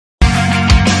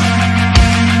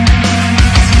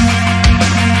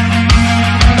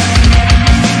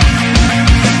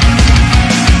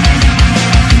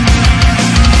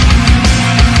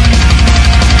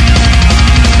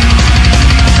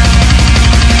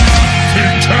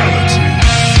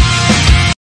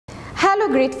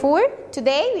grade 4.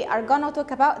 Today we are gonna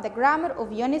talk about the grammar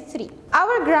of unit 3.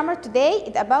 Our grammar today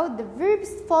is about the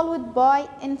verbs followed by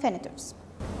infinitives.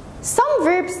 Some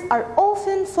verbs are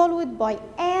often followed by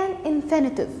an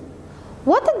infinitive.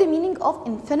 What is the meaning of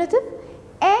infinitive?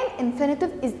 An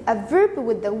infinitive is a verb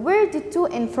with the word to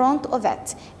in front of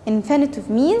it. Infinitive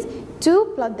means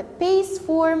to plus the base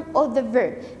form of the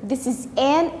verb. This is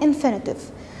an infinitive.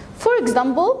 For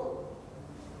example,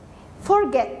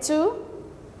 forget to,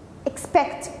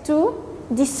 expect to,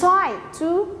 decide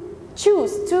to,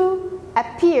 choose to,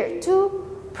 appear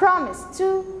to, promise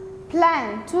to,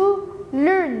 plan to,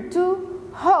 learn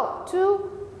to, hope to,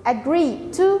 agree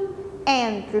to,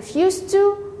 and refuse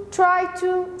to, try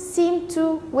to, seem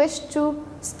to, wish to,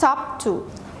 stop to.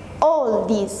 All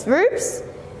these verbs,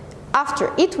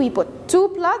 after it we put to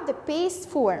plus the base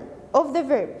form of the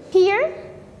verb. Here,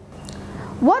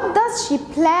 what does she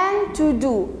plan to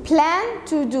do? Plan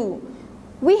to do.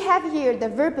 We have here the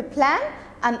verb plan,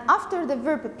 and after the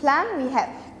verb plan we have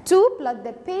to plus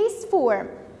the base form,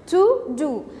 to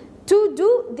do. To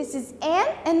do, this is an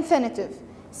infinitive.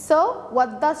 So,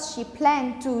 what does she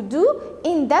plan to do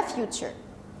in the future?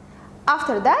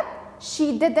 After that,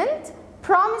 she didn't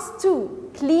promise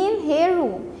to clean her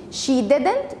room. She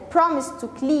didn't promise to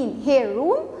clean her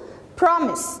room.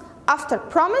 Promise. After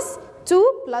promise,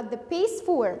 to plus the base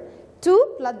form.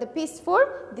 To plus the base form,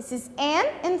 this is an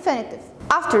infinitive.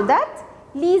 After that,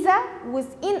 Lisa was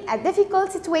in a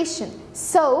difficult situation,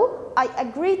 so I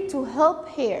agreed to help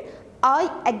her.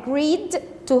 I agreed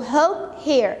to help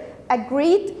her.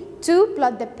 Agreed to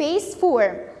plus the base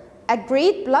form.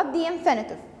 Agreed plus the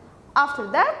infinitive. After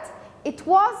that, it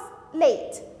was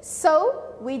late,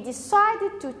 so we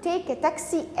decided to take a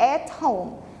taxi at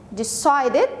home.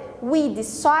 We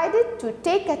decided to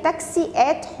take a taxi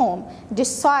at home.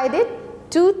 Decided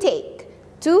to take.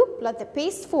 To plus the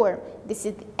base form. This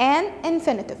is an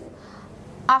infinitive.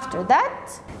 After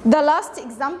that, the last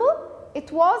example,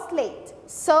 it was late,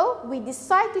 so we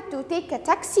decided to take a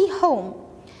taxi home.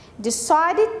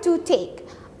 Decided to take.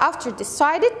 After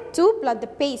decided, to plus the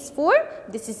base form,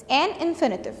 this is an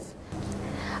infinitive.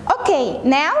 Okay,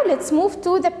 now let's move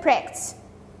to the practice.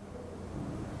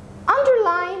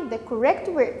 Underline the correct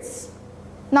words.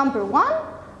 Number 1,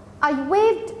 I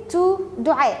waved to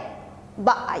Dua,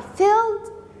 but I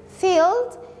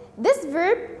failed. This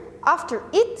verb, after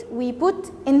it we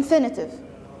put infinitive.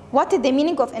 What is the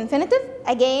meaning of infinitive?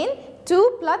 Again,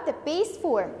 to plus the base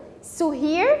form. So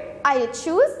here I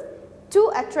choose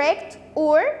to attract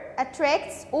or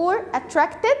attracts or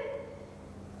attracted.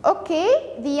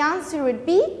 Okay, the answer would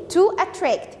be to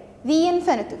attract, the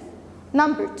infinitive.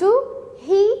 Number 2,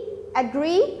 he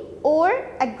agreed or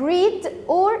agreed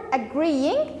or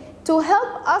agreeing to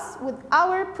help us with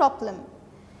our problem.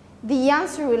 The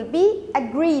answer will be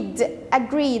agreed,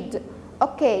 agreed.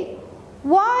 Okay,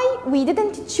 why we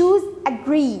didn't choose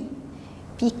agree?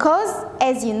 Because,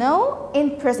 as you know,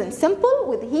 in present simple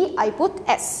with he I put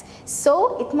s,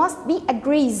 so it must be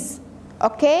agrees.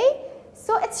 Okay,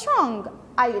 so it's wrong.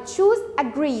 I choose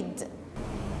agreed.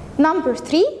 Number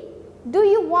 3, do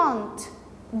you want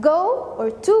go or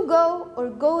to go or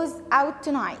goes out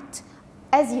tonight?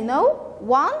 As you know,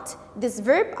 want, this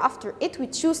verb after it we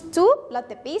choose to plus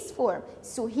the base form.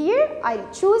 So here I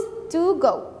choose to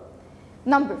go.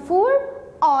 Number 4,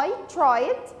 I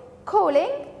tried calling,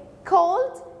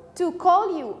 called to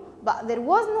call you, but there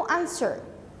was no answer.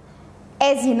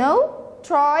 As you know,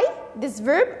 try, this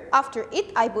verb after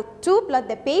it I put to plus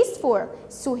the base form.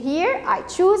 So here I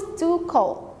choose to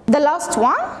call. The last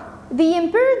one, the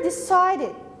emperor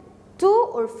decided to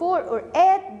or for or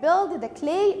at build the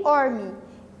clay army.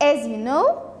 As you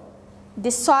know,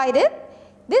 decided,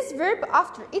 this verb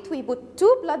after it we put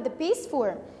to plus the base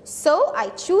form. So I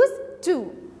choose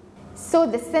to. So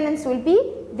the sentence will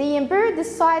be, the emperor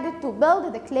decided to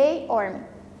build the clay army.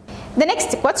 The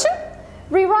next question,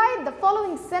 rewrite the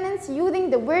following sentence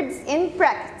using the words in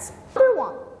brackets. Number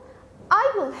 1,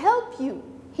 I will help you.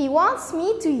 He wants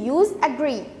me to use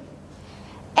agree.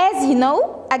 As you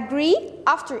know, agree,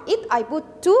 after it I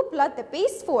put to plus the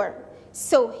base form.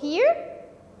 So here,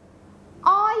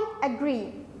 I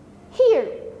agree. Here,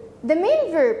 the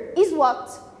main verb is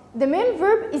what? The main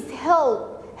verb is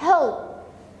help, help.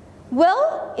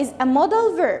 Will is a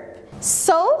modal verb.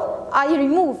 So, I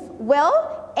remove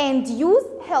will and use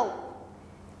help.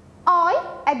 I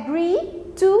agree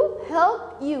to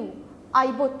help you.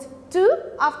 I put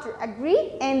to after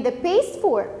agree and the base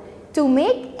form to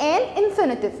make an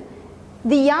infinitive.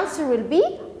 The answer will be,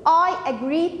 I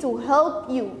agree to help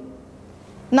you.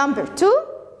 Number 2,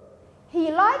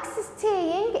 he likes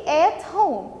staying at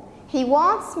home. He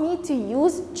wants me to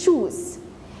use choose.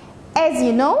 As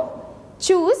you know,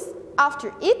 Choose,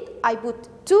 after it, I put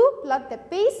to plus the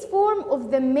base form of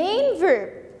the main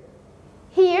verb.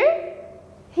 Here,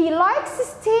 he likes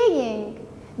staying.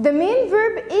 The main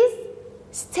verb is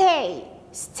stay,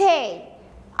 stay.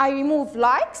 I remove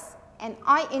likes and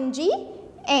ing,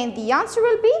 and the answer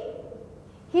will be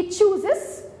he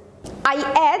chooses. I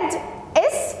add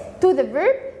s to the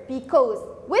verb because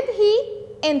with he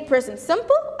in present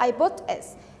simple I put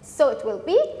s. So it will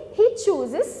be he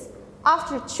chooses,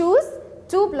 after choose,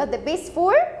 to plus the base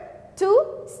form, to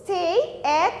stay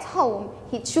at home.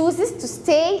 He chooses to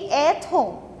stay at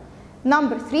home.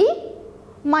 Number 3,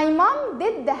 my mom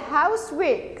did the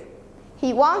housework.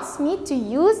 He wants me to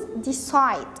use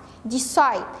decide.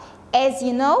 Decide. As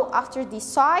you know, after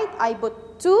decide, I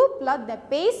put to plus the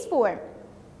base form.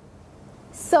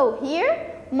 So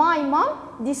here, my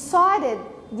mom decided.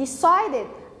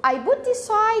 I put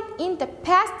decide in the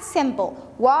past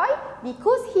simple. Why?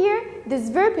 Because here, this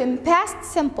verb in past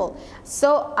simple.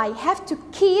 So I have to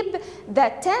keep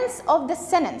the tense of the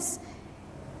sentence.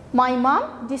 My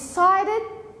mom decided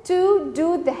to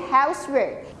do the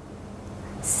housework.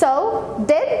 So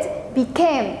did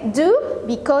became do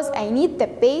because I need the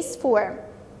base form.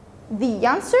 The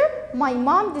answer, my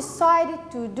mom decided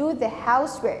to do the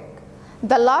housework.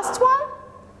 The last one,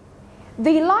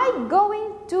 they like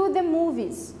going to the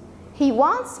movies. He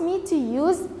wants me to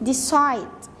use decide.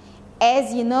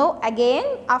 As you know, again,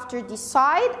 after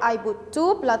decide, I put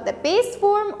to plus the base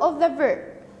form of the verb.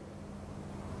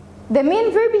 The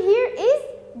main verb here is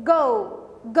go,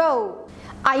 go.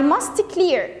 I must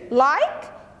clear like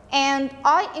and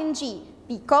ing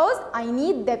because I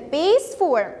need the base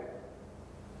form.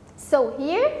 So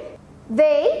here,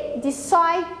 they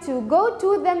decide to go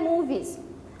to the movies.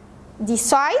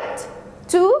 Decide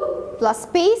to plus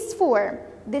base form.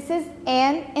 This is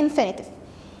an infinitive.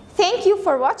 Thank you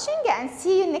for watching and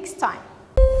see you next time.